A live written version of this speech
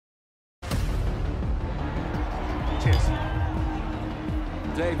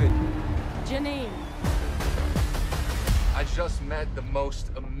David. Janine. I just met the most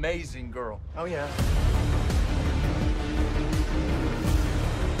amazing girl. Oh, yeah?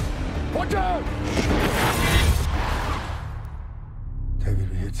 Watch out! David,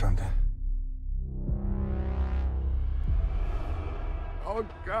 we hit something. Oh,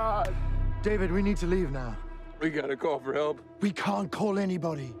 God. David, we need to leave now. We gotta call for help. We can't call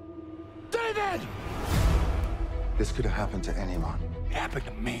anybody. David! This could have happened to anyone. It happened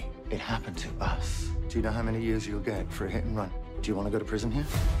to me. It happened to us. Do you know how many years you'll get for a hit and run? Do you want to go to prison here?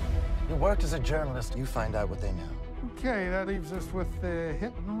 You worked as a journalist. You find out what they know. Okay, that leaves us with the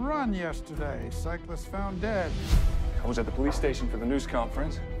hit and run yesterday. Cyclist found dead. I was at the police station for the news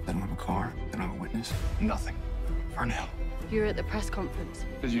conference. They don't have a car. They don't have a witness. Nothing. For now. You were at the press conference.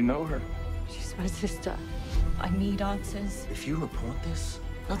 Did you know her? She's my sister. I need answers. If you report this,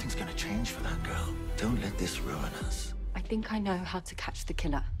 nothing's going to change for that girl. Don't let this ruin us. I think I know how to catch the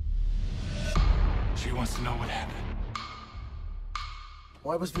killer. She wants to know what happened.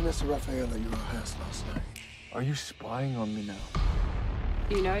 Why was Vanessa Raphael at your house last night? Are you spying on me now?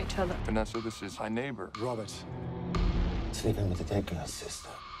 You know each other. Vanessa, this is my neighbor. Robert. Sleeping with the dead girl's sister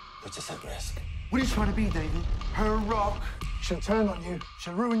puts us at risk. What are you trying to be, David? Her rock. She'll turn on you.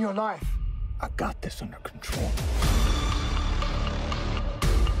 She'll ruin your life. I got this under control.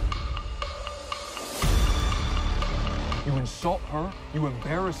 You insult her? You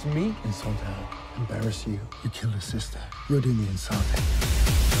embarrass me? Insult her. Embarrass you. You killed her sister. You're doing the insulting.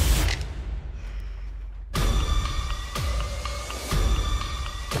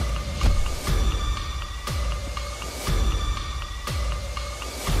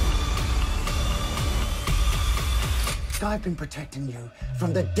 I've been protecting you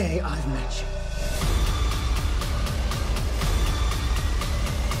from the day I've met you.